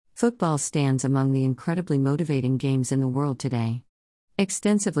Football stands among the incredibly motivating games in the world today.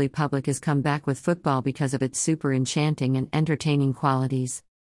 Extensively, public has come back with football because of its super enchanting and entertaining qualities.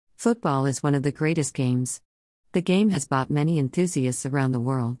 Football is one of the greatest games. The game has brought many enthusiasts around the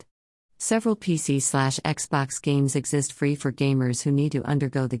world. Several PC/Xbox games exist free for gamers who need to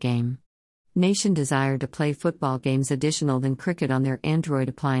undergo the game. Nation desire to play football games additional than cricket on their Android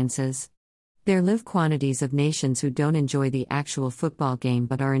appliances. There live quantities of nations who don't enjoy the actual football game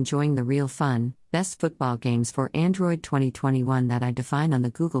but are enjoying the real fun. Best football games for Android 2021 that I define on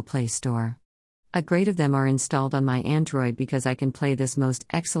the Google Play Store. A grade of them are installed on my Android because I can play this most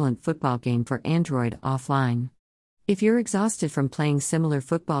excellent football game for Android offline. If you're exhausted from playing similar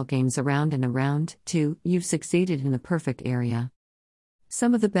football games around and around, too, you've succeeded in the perfect area.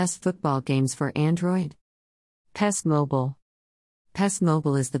 Some of the best football games for Android. PES Mobile. PES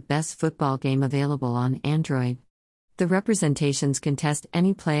Mobile is the best football game available on Android. The representations can test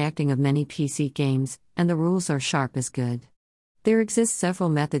any play acting of many PC games, and the rules are sharp as good. There exist several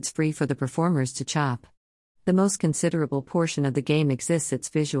methods free for the performers to chop. The most considerable portion of the game exists its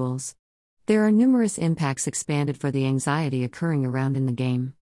visuals. There are numerous impacts expanded for the anxiety occurring around in the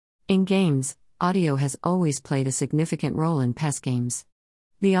game. In games, audio has always played a significant role in PES games.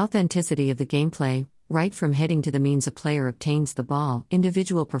 The authenticity of the gameplay, right from hitting to the means a player obtains the ball,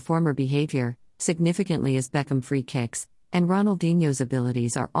 individual performer behavior, significantly as Beckham free kicks, and Ronaldinho's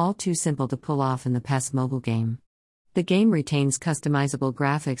abilities are all too simple to pull off in the PES mobile game. The game retains customizable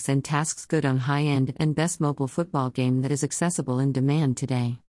graphics and tasks good on high-end and best mobile football game that is accessible in demand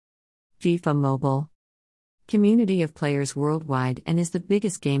today. FIFA Mobile. Community of players worldwide and is the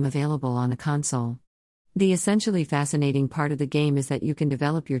biggest game available on a console. The essentially fascinating part of the game is that you can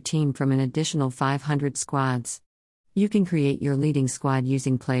develop your team from an additional 500 squads. You can create your leading squad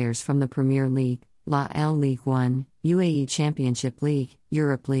using players from the Premier League, La L League 1, UAE Championship League,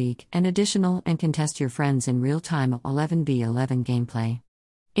 Europe League, and additional and contest your friends in real-time 11v11 gameplay.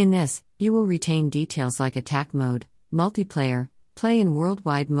 In this, you will retain details like attack mode, multiplayer, play in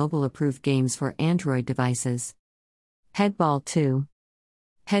worldwide mobile-approved games for Android devices. Headball 2.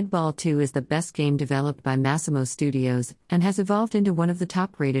 Headball 2 is the best game developed by Massimo Studios and has evolved into one of the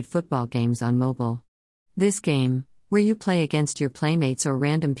top-rated football games on mobile. This game, where you play against your playmates or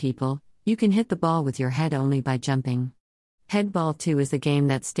random people, you can hit the ball with your head only by jumping. Headball 2 is the game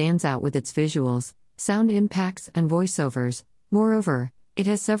that stands out with its visuals, sound impacts, and voiceovers. Moreover, it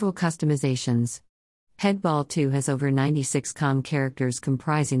has several customizations. Headball 2 has over 96 characters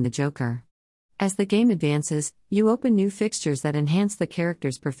comprising the Joker. As the game advances, you open new fixtures that enhance the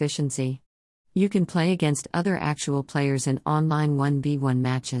character's proficiency. You can play against other actual players in online 1v1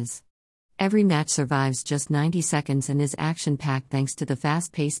 matches. Every match survives just 90 seconds and is action-packed thanks to the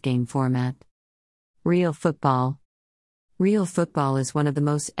fast-paced game format. Real Football. Real Football is one of the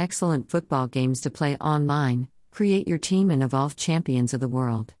most excellent football games to play online, create your team and evolve champions of the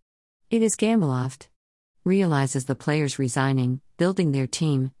world. It is Gameloft. Realizes the players resigning, building their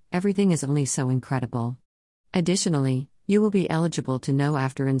team, everything is only so incredible. Additionally, you will be eligible to know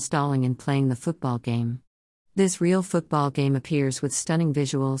after installing and playing the football game. This Real Football game appears with stunning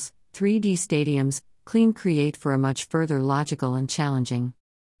visuals, 3D stadiums, clean create for a much further logical and challenging.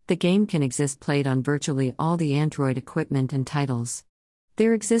 The game can exist played on virtually all the Android equipment and titles.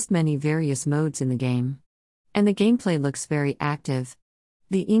 There exist many various modes in the game. And the gameplay looks very active.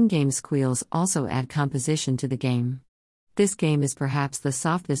 The in-game squeals also add composition to the game. This game is perhaps the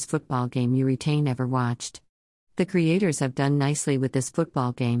softest football game you retain ever watched. The creators have done nicely with this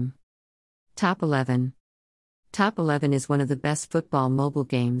football game. Top 11. Top 11 is one of the best football mobile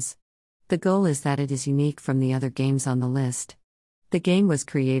games. The goal is that it is unique from the other games on the list. The game was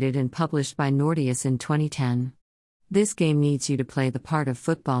created and published by Nordeus in 2010. This game needs you to play the part of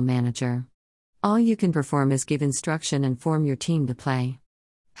football manager. All you can perform is give instruction and form your team to play.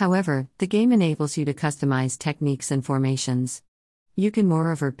 However, the game enables you to customize techniques and formations. You can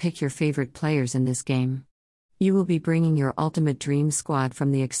moreover pick your favorite players in this game. You will be bringing your ultimate dream squad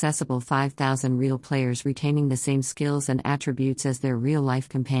from the accessible 5,000 real players retaining the same skills and attributes as their real-life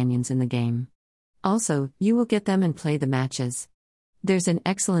companions in the game. Also, you will get them and play the matches. There's an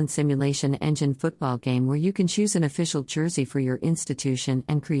excellent simulation engine football game where you can choose an official jersey for your institution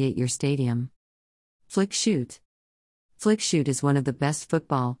and create your stadium. Flick Shoot. Flick Shoot is one of the best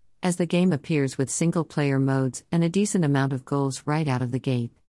football, as the game appears with single-player modes and a decent amount of goals right out of the gate.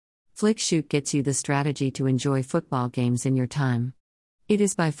 Flick Shoot gets you the strategy to enjoy football games in your time. It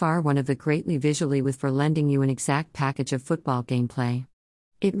is by far one of the greatly visually with for lending you an exact package of football gameplay.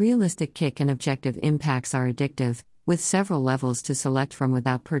 Its realistic kick and objective impacts are addictive, with several levels to select from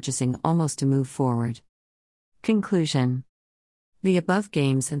without purchasing almost to move forward. Conclusion. the above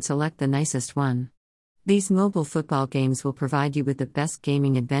games and select the nicest one. These mobile football games will provide you with the best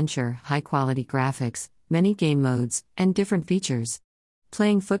gaming adventure, high-quality graphics, many game modes, and different features.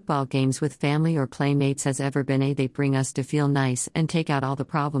 Playing football games with family or playmates has ever been they bring us to feel nice and take out all the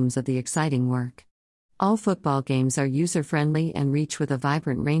problems of the exciting work. All football games are user-friendly and reach with a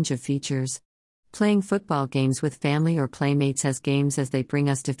vibrant range of features. Playing football games with family or playmates has games as they bring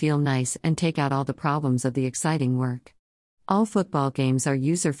us to feel nice and take out all the problems of the exciting work. All football games are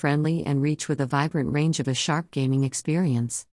user-friendly and reach with a vibrant range of a sharp gaming experience.